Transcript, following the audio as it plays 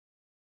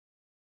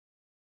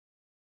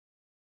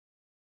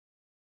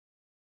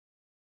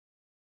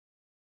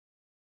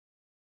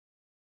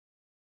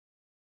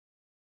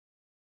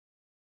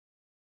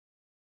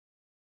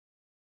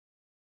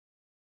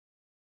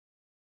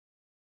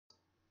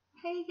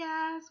Hey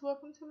guys,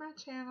 welcome to my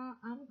channel.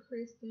 I'm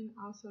Kristen,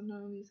 also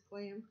known as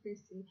Glam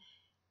Kristen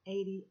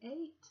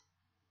 88,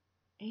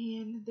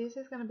 and this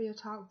is going to be a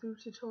talk through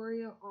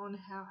tutorial on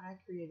how I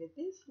created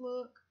this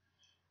look.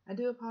 I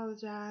do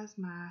apologize,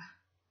 my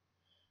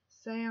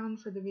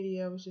sound for the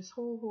video was just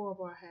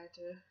horrible. I had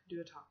to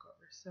do a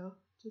talkover, so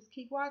just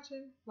keep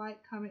watching, like,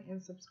 comment,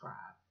 and subscribe.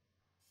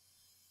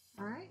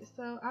 Alright,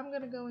 so I'm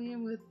going to go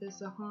in with the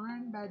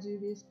Saharan by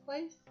Juvia's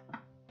Place.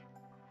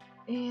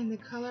 And the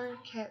color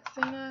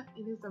Katsina,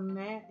 it is a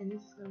matte, and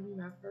this is going to be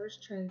my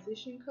first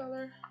transition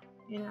color.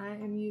 And I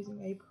am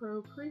using a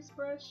Pro Crease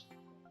Brush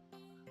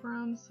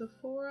from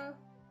Sephora,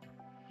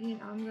 and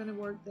I'm going to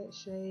work that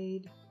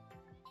shade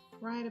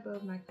right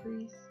above my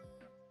crease.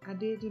 I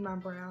did do my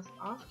brows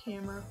off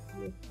camera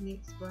with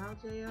NYX Brow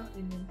Gel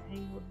and an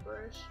angled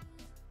brush,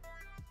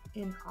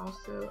 and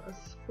also a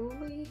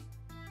spoolie,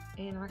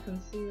 and I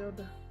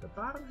concealed the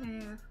bottom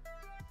half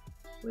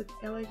with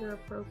Girl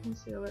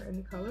Proconcealer in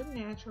the color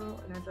Natural,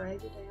 and I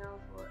dragged it down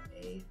for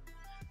a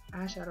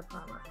eyeshadow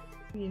primer.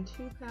 Nubian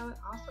 2 palette,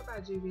 also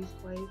by Juvia's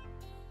Place,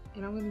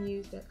 and I'm going to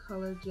use that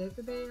color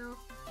Jezebel.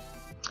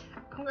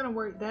 I'm going to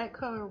work that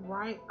color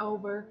right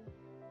over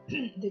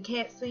the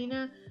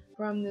Katsina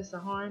from the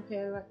Saharan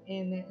palette,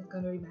 and that is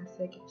going to be my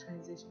second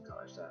transition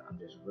color. So I'm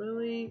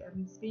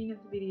speeding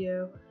up the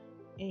video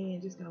and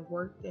just going to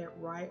work that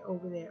right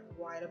over that,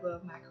 right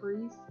above my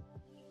crease.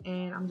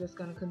 And I'm just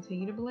going to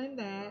continue to blend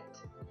that.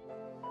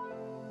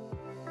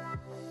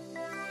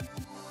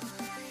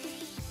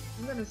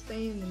 I'm going to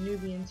stay in the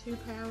Nubian 2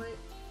 palette,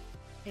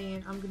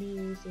 and I'm going to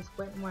use this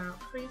Wet n Wild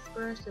crease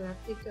brush that I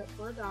picked up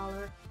for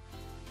 $1,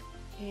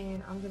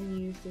 and I'm going to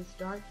use this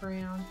dark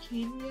brown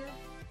Kenya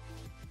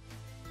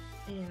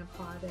and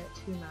apply that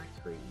to my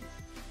crease.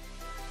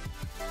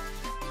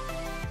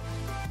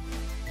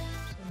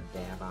 Just going to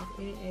dab off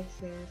any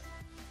excess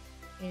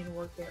and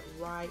work that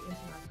right into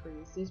my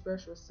crease. This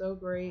brush was so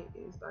great.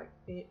 It's like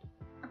fit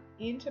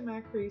into my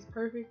crease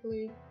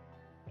perfectly,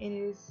 and it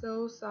is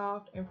so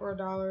soft, and for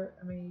 $1,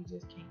 I mean, you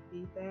just can't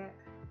beat that.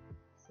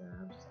 So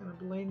I'm just gonna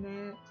blend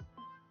that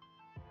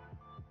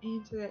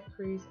into that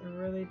crease and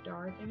really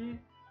darken it.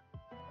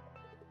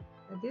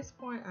 At this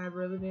point, I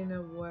really didn't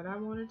know what I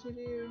wanted to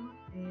do,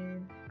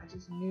 and I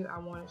just knew I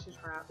wanted to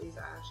try out these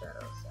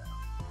eyeshadows. So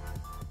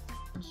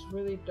I'm just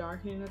really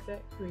darkening up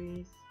that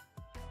crease,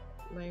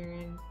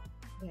 layering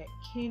that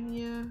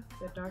Kenya,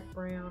 the dark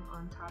brown,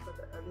 on top of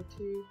the other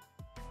two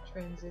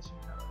transition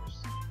colors.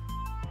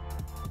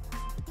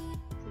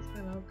 Just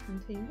gonna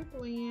continue to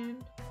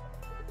blend.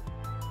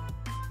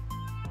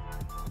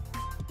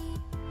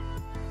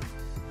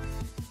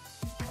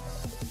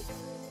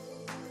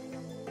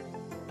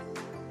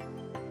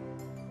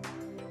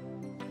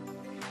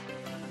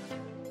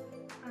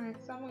 Alright,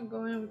 so I'm gonna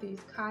go in with these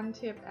cotton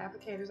tip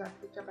applicators I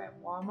picked up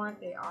at Walmart.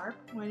 They are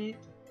pointed.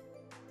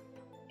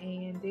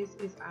 And this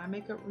is eye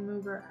makeup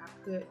remover I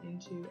put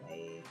into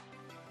a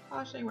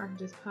polishing where I can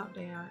just pump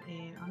down,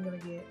 and I'm going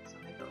to get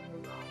some makeup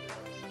remover on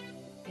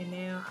those. And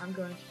now I'm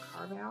going to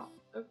carve out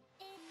a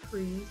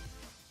crease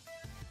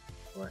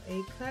or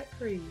a cut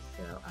crease.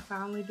 So I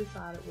finally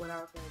decided what I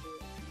was going to do.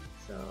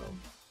 So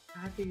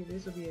I figured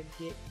this would be a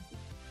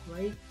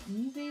great,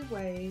 easy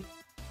way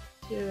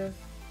to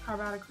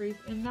carve out a crease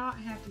and not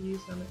have to use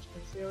so much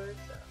concealer.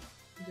 So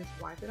you just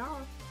wipe it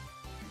off.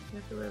 You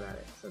don't have to worry about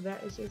it. So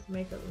that is just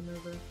makeup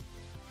remover.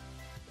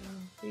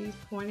 So these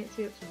pointed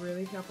tips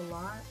really help a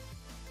lot.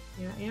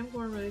 And I am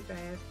going really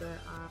fast, but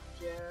I'm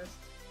just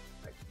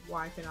like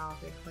wiping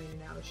off and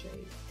cleaning out a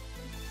shade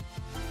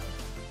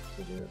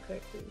to do a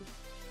cut crease.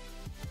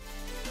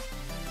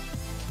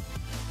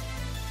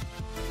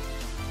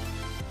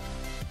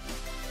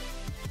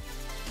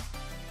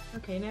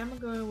 Okay, now I'm going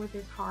to go in with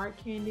this Hard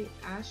Candy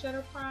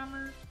eyeshadow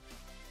primer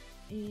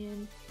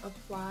and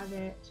apply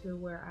that to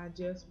where I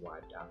just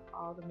wiped off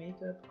all the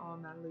makeup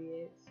on my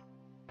lids.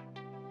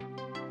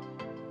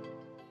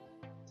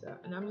 So,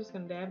 and I'm just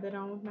going to dab that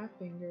on with my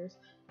fingers.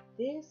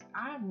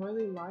 I'm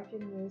really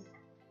liking this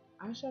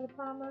eyeshadow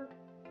primer.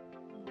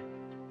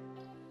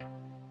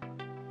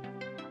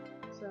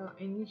 So,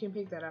 and you can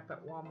pick that up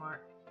at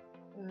Walmart.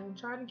 I'm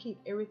trying to keep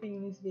everything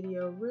in this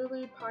video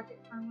really pocket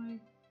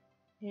friendly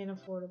and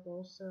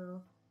affordable.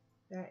 So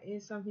that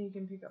is something you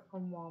can pick up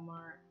from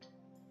Walmart.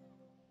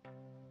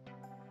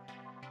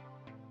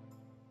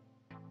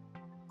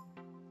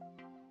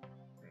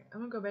 I'm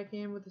going to go back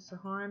in with the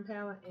Saharan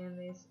palette and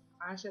this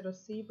eyeshadow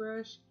C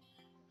brush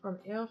from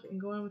e.l.f.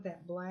 and go in with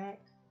that black,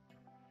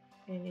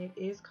 and it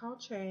is called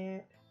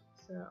Chad.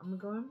 So I'm going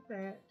to go in with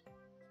that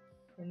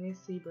and this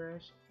C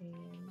brush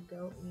and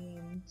go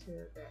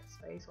into that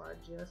space where I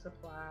just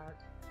applied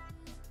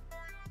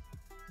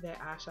that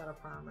eyeshadow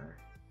primer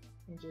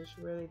and just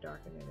really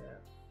darken it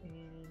up.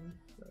 And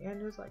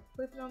Andrew's like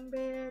flipping on the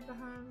bed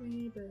behind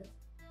me, but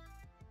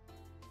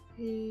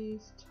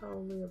he's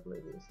totally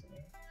oblivious to me.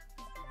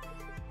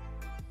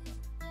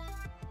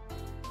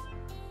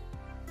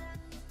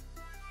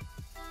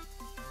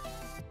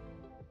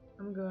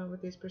 I'm going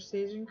with this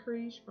precision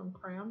crease from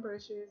Crown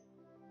Brushes.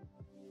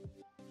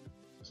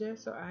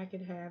 just so I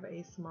could have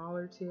a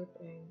smaller tip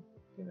and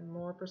get a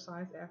more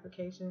precise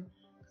application,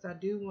 because I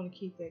do want to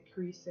keep that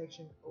crease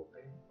section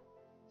open.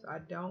 So I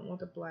don't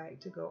want the black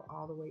to go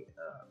all the way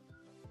up.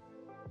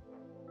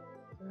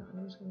 So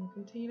I'm just going to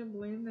continue to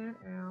blend that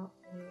out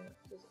and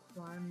just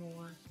apply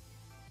more.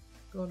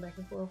 Going back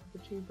and forth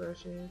with the two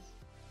brushes.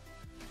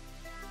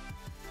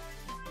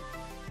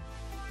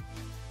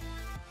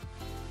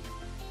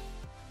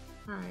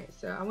 Alright,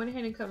 so I went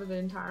ahead and covered the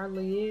entire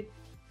lid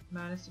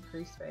minus the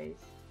crease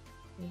face.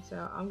 And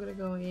so I'm going to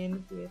go in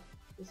with the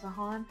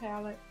Saharan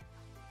palette,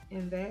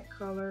 and that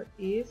color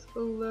is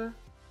Fula,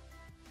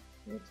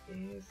 which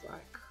is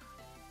like,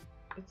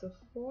 it's a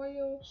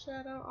foil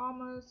shadow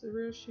almost, a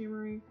real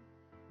shimmery.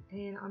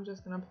 And I'm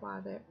just going to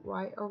apply that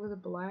right over the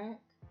black.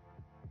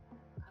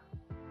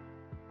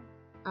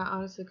 I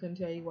honestly couldn't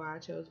tell you why I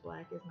chose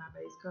black as my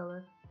base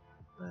color,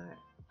 but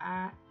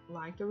I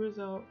like the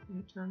result and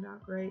it turned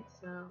out great.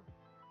 So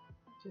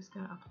just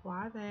going to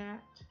apply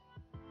that.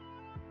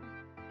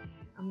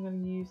 And I'm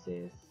going to use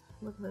this,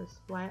 look at this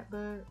flat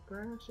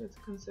brush. It's a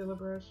concealer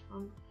brush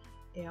from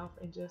e.l.f.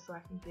 and just so I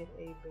can get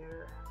a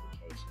better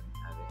application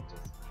of it,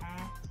 just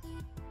pat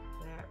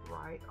that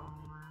right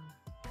on.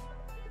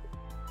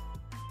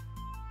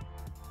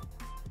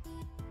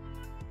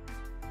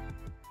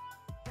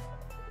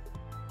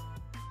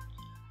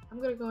 I'm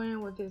going to go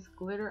in with this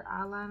glitter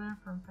eyeliner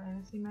from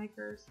Fantasy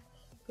Makers.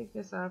 Pick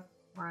this up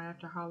right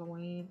after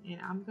Halloween, and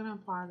I'm going to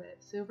apply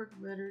that silver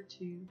glitter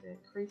to the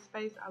crease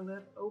space I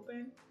left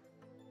open.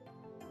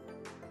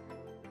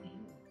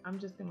 And I'm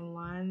just going to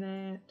line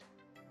that.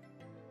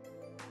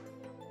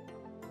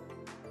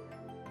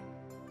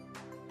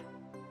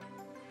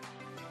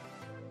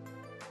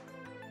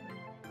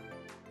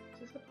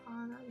 Just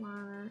apply that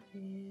liner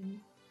and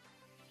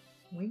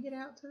wing it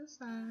out to the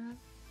side.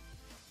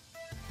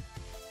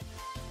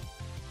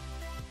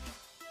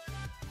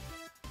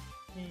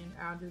 And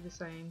I'll do the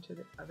same to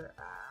the other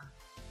eye.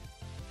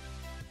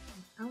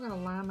 I'm going to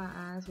line my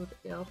eyes with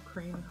the e.l.f.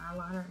 cream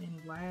eyeliner in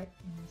black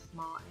and a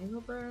small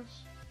angle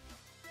brush.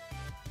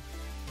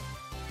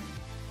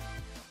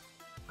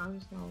 I'm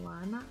just going to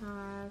line my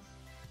eyes.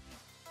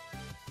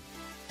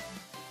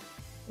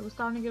 It was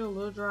starting to get a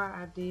little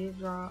dry. I did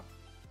drop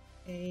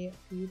a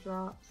few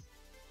drops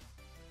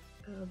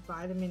of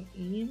vitamin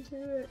E into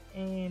it,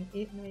 and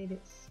it made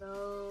it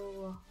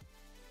so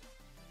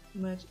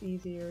much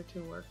easier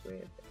to work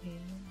with. And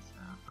so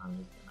I'm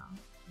just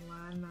gonna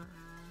line my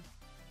eyes.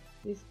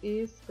 This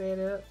is sped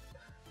up,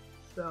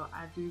 so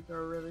I do go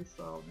really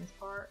slow on this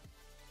part.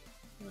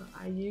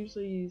 I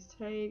usually use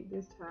tape.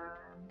 This time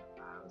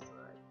I was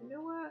like, you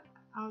know what,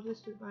 I'll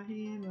just do my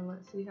hand and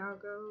let's see how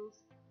it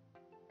goes,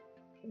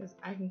 because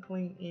I can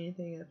clean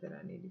anything up that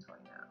I need to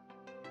clean up.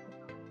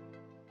 So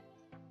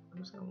I'm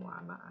just gonna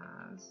line my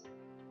eyes.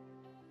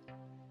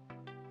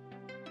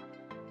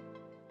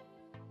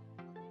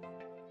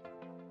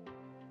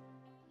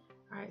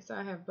 Alright, so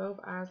I have both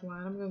eyes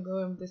lined. I'm going to go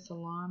in with this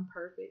Salon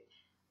Perfect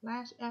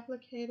lash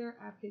applicator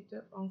I picked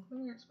up on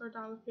clearance for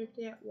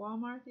 $1.50 at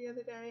Walmart the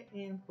other day,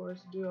 and of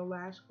course Duo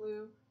Lash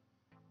Glue.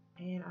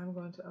 And I'm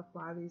going to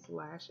apply these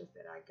lashes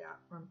that I got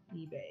from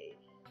eBay.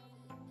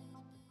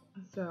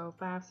 So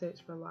 5 sets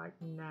for like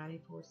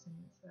 94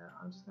 cents. So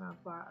I'm just going to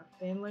apply a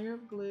thin layer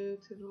of glue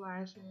to the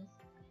lashes.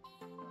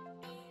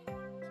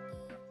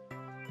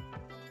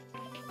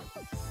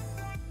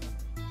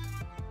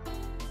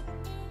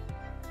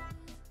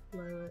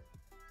 Blow it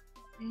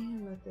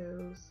and let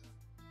those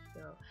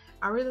go.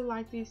 I really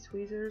like these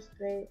tweezers.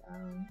 They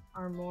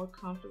are more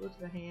comfortable to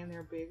the hand.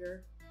 They're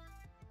bigger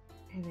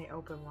and they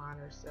open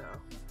wider, so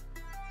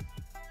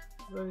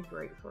really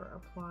great for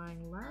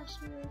applying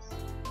lashes. So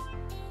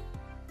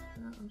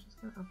I'm just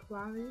going to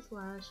apply these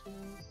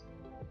lashes.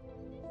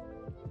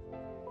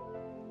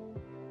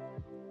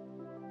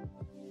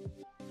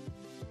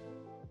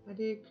 I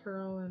did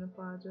curl and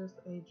apply just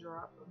a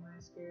drop of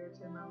mascara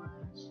to my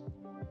lash.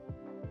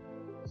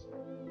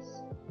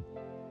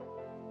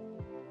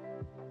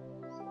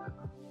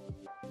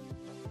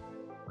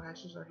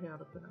 Lashes are hell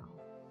to put on.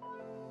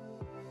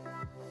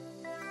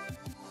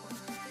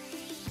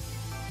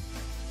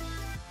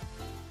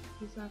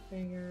 Use my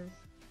fingers.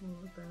 I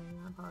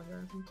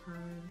apologize, I'm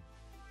turning.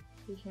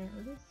 You can't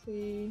really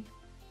see.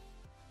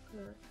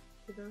 But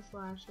get those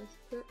lashes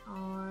put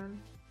on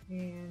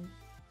and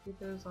get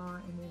those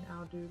on, and then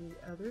I'll do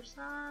the other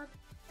side.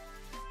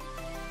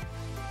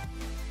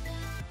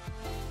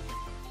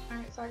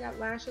 Alright, so I got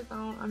lashes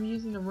on. I'm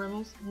using the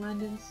Rimmel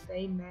London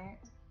Stay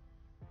Matte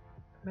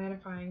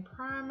mattifying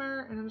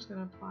primer, and I'm just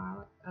going to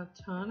apply a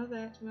ton of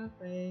that to my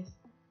face,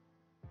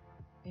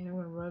 and I'm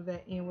going to rub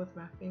that in with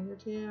my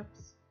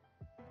fingertips.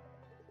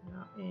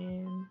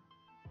 And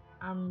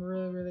I'm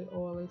really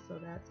oily, so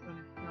that's going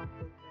to help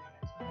with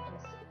that. So I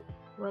just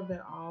rub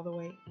that all the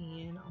way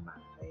in on my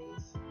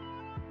face.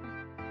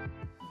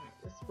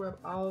 Just rub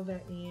all of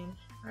that in.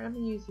 Alright, I'm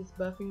going to use this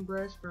buffing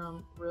brush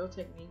from Real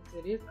Techniques.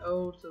 It is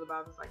old, so the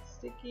bottom's like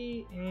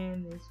sticky,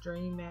 and this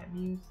Dream Matte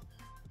Mousse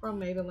from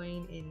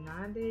Maybelline in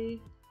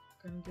 90.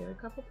 I'm going to get a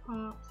couple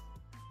pumps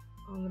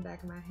on the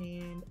back of my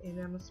hand, and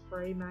then I'm going to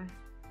spray my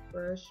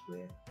brush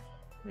with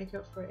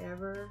Makeup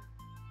Forever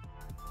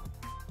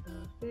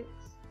Fix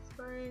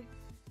spray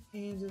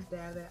and just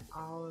dab that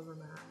all over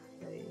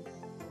my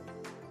face.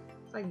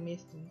 It's like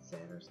mist and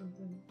set or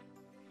something.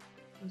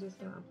 I'm just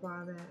gonna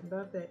apply that and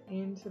buff that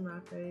into my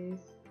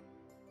face.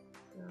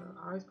 So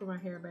I always put my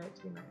hair back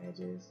to my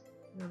edges,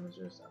 and I'm gonna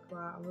just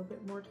apply a little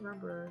bit more to my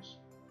brush.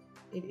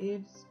 It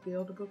is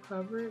buildable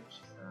coverage,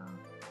 so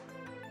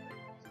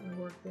I'm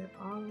gonna work that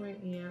all the way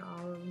in,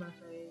 all over my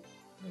face.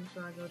 Make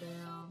sure I go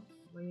down,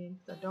 blend,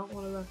 because I don't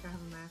want to look like I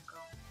have a mask on.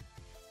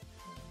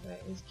 So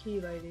that is key,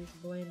 ladies.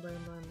 Blend,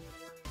 blend, blend, blend,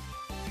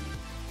 blend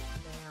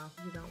down,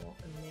 because you don't want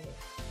the net.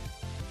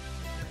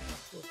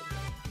 Just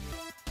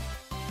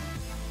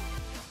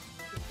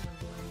gonna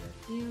blend that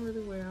in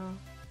really well.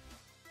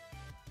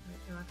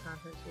 And my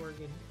contacts were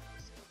getting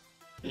so.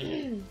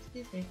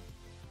 Excuse me.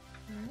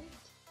 Alright,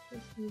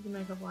 just use the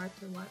makeup wipe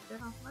to wipe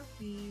that off my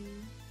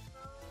hand.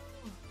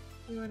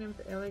 We're going in with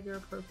the LA Girl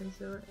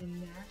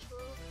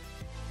Proconcealer-Natural.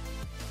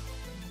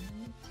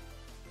 Alright.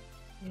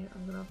 And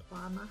I'm going to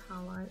apply my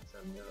highlight. So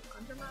I'm going to go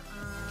under my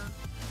eye.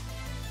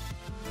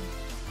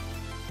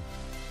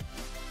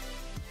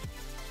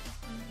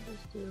 And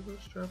just do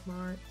little stroke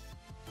marks.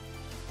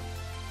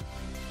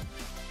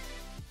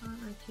 On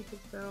my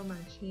cupid's bow, my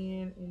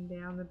chin, and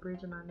down the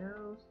bridge of my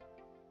nose.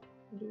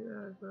 Do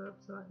that as well,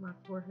 so like my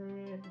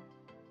forehead.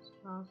 Just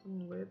draw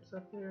some lips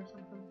up there or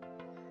something.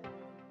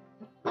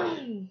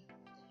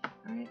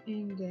 Alright,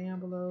 and down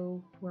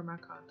below where my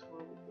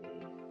contour would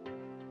be.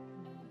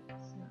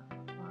 So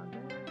apply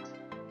that.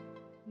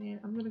 And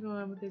I'm gonna go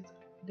in with this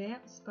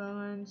damp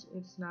sponge.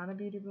 It's not a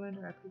beauty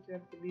blender. I picked it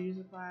up at the beauty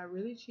supply,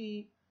 really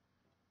cheap.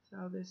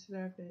 So this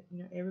stuff that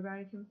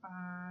everybody can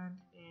find,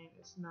 and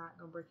it's not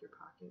gonna break your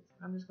pockets.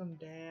 I'm just gonna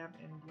dab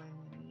and blend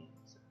it in.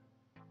 So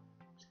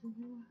just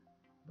gonna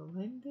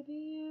blend it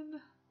in.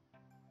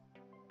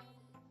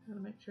 Gotta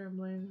make sure it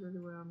blends really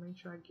well. Make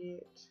sure I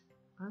get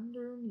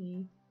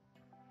underneath.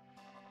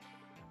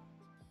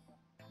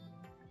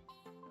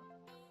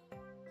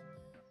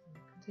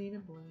 Continue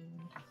to blend.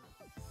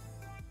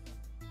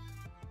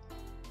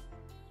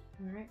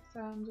 Alright, so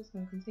I'm just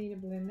gonna continue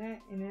to blend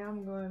that, and now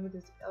I'm going with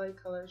this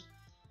LAColors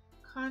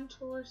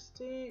contour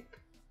stick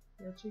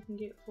that you can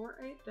get for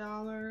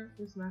 $8.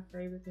 This is my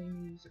favorite thing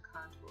to use to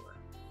contour.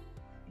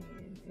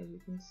 And as you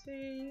can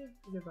see,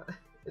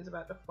 it's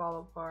about to fall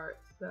apart.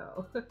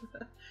 So,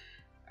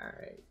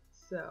 alright,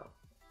 so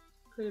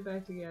put it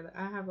back together.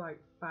 I have like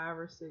 5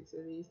 or 6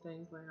 of these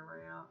things laying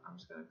around. I'm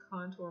just going to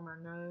contour my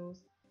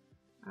nose.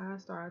 I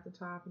start at the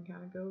top and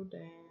kind of go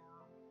down.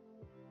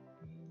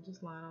 And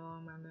just line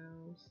along my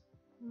nose.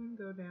 And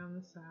go down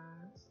the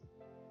sides.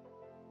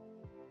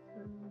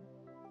 So,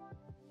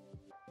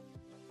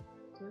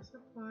 just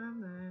applying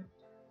that.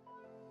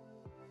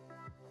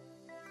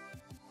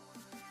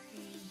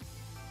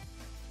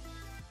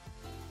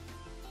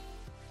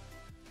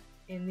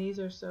 And these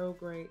are so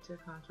great to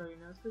contour your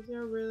nose because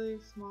they're really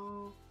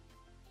small,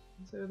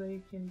 and so they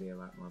can be a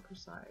lot more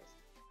precise.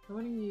 I'm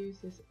going to use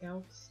this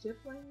e.l.f.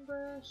 stippling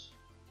brush.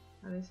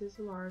 Now this is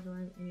a large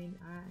one, and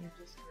I am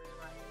just really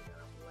going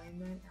to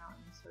blend that out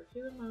in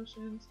circular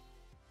motions.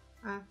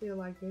 I feel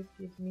like this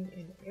gives me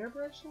an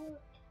airbrush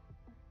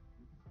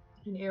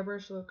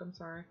look. I'm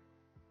sorry.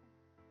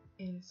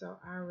 And so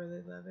I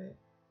really love it.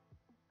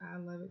 I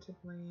love it to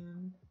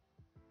blend.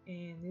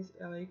 And this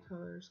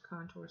LAColors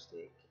contour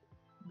stick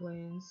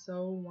blends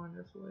so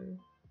wonderfully.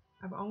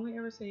 I've only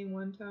ever seen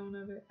one tone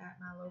of it at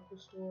my local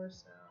store,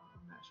 so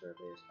I'm not sure if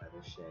there's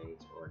other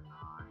shades or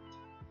not.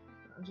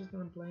 I'm just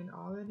going to blend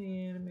all that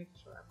in and make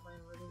sure I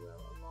blend really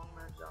well along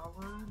my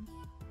jawline.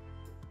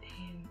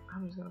 And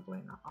I'm just going to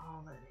blend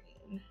all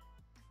that in.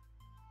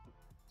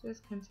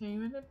 Just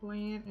continuing to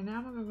blend, and now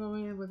I'm going to go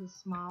in with a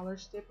smaller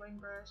stippling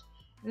brush.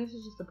 And this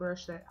is just a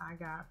brush that I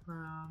got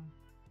from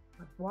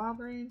like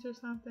Walgreens or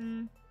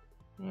something,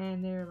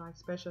 and they're like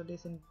special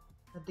edition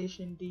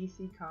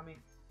DC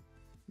Comics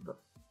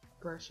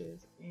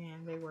brushes,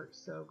 and they work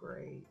so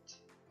great.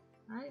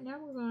 Alright, now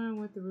we're going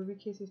with the Ruby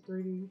Kisses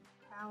 3D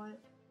palette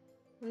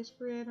lash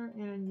creator,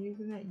 and I'm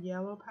using that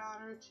yellow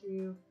powder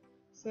to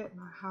set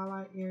my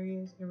highlight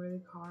areas and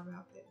really carve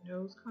out that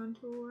nose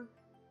contour.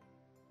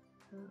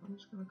 So I'm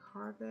just going to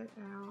carve that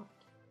out,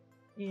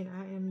 and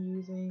I am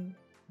using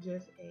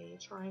just a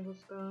triangle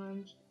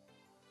sponge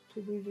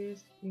to do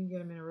this. You can get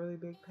them in a really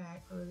big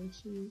pack for really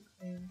cheap,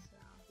 and so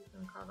I'm just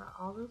going to carve out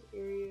all those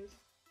areas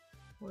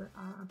where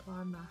I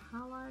applied my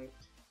highlight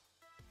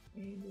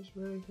and just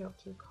really help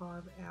to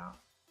carve out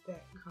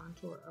that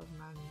contour of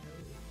my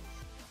nose.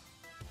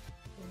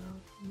 So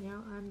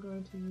now I'm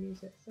going to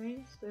use that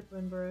same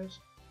stippling brush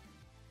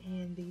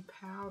and the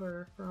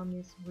powder from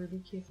this Ruby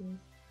Kisses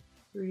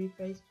 3D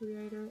face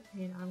creator,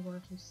 and I'm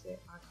going to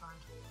set my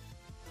contour.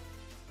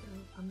 So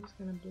I'm just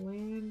going to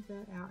blend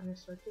that out in a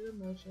circular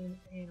motion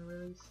and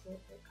really set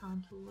that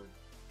contour.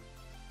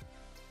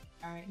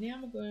 Alright, now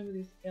I'm going with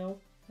this e.l.f.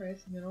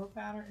 pressed mineral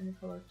powder in the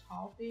color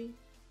Toffee,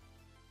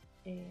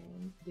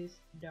 and this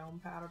dome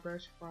powder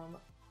brush from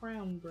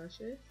Crown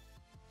Brushes,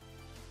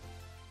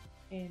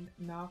 and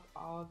knock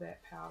all of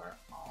that powder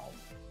off.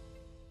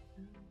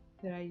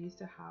 that I use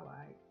to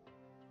highlight.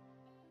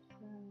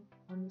 So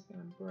I'm just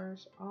going to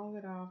brush all of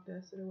it off,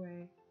 dust it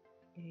away,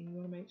 and you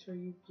want to make sure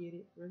you get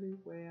it really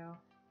well.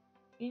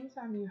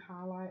 Anytime you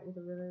highlight with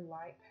a really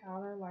light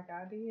powder like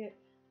I did,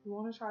 you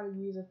want to try to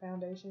use a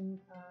foundation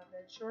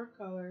that's your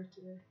color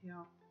to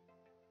help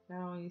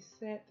not only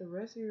set the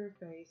rest of your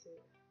face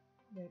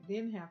that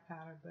didn't have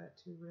powder, but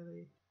to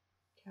really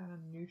kind of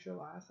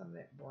neutralize some of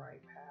that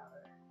bright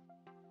powder.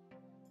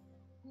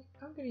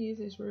 I'm going to use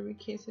this Ruby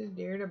Kisses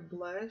Dare to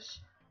Blush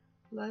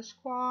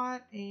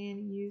Quad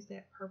and use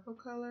that purple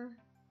color.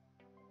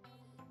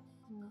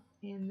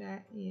 And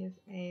that is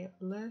a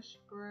blush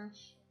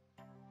brush.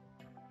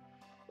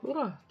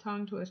 Ooh,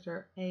 tongue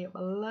twister. A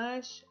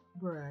blush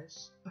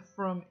brush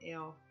from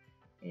e.l.f.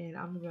 And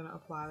I'm going to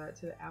apply that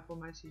to the apple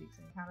of my cheeks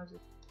and kind of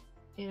just,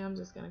 and I'm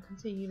just going to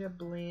continue to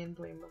blend.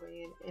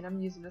 And I'm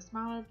using a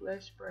smaller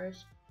blush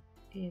brush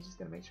and just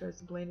going to make sure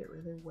it's blended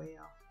really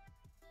well.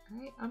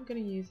 Alright, I'm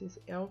going to use this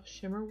e.l.f.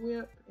 Shimmer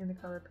Whip in the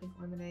color Pink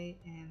Lemonade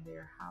and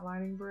their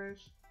highlighting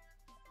brush.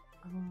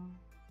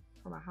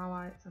 For my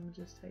highlights, I'm going to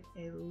just take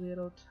a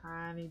little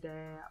tiny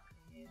dab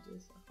and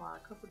just apply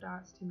a couple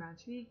dots to my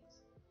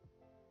cheeks.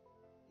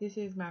 This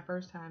is my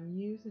first time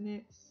using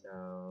it,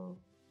 so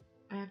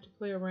I have to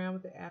play around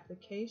with the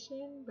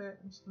application, but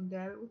I'm just going to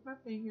dab it with my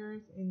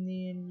fingers and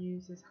then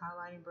use this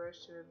highlighting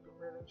brush to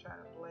really try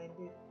to blend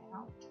it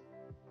out.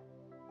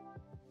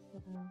 So,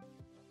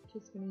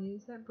 just going to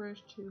use that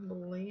brush to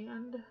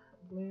blend.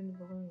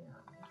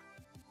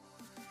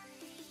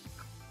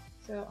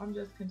 So I'm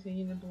just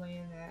continuing to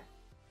blend that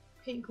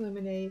Pink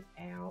Lemonade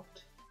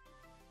out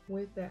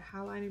with that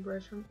highlighting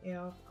brush from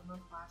e.l.f. I'm going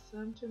to apply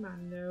some to my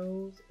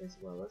nose as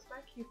well as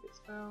my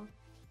Cupid's bow.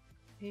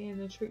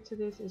 And the trick to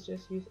this is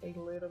just use a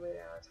little bit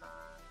at a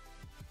time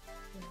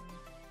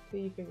until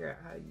you figure out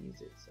how to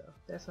use it. So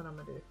that's what I'm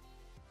going to do.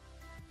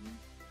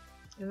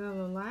 And then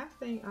the last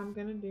thing I'm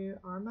going to do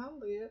are my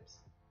lips.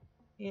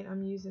 And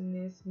I'm using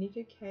this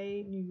Nicka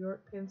K New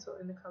York pencil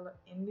in the color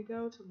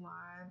Indigo to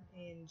line,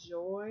 and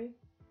Joy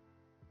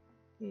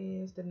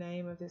is the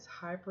name of this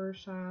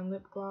Hypershine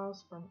Lip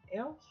Gloss from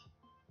e.l.f.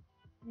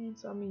 And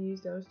so I'm going to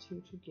use those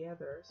two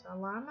together. So I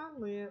line my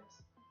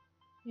lips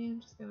and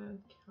I'm just going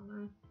to kind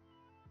of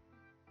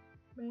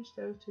mash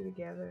those two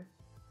together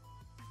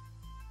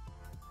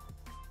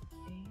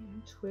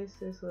and twist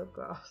this lip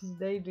gloss.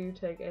 They do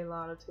take a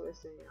lot of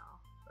twisting, y'all.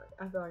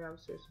 I feel like I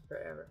was twisting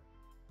forever.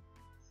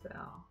 So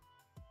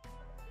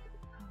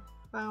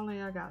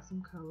finally I got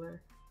some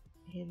color,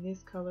 and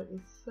this color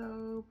is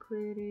so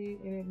pretty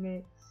and it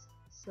mixed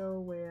so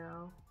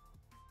well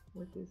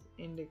with this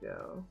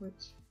indigo,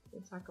 which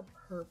it's like a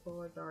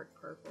purple, a dark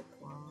purple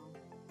plum.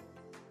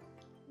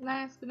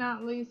 Last but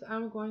not least,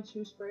 I'm going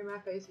to spray my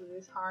face with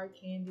this Hard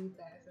Candy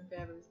Fast and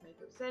Fabulous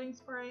Makeup Setting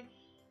Spray.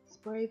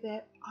 Spray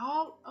that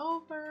all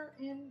over,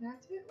 and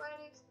that's it,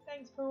 ladies.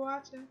 Thanks for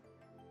watching.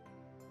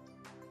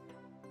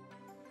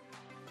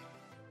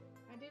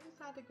 I did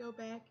decide to go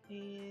back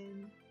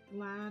and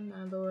line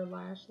my lower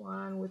lash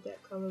line with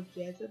that color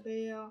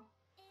Jezebel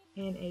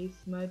and a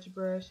smudge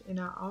brush, and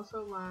I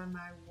also line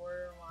my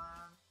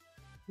waterline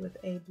with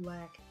a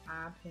black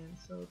eye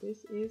pencil.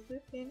 This is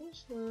the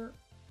finished look,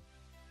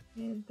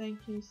 and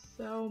thank you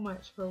so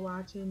much for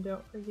watching.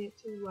 Don't forget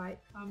to like,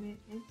 comment,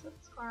 and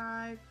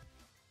subscribe,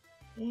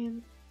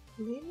 and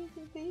leave me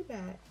some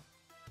feedback.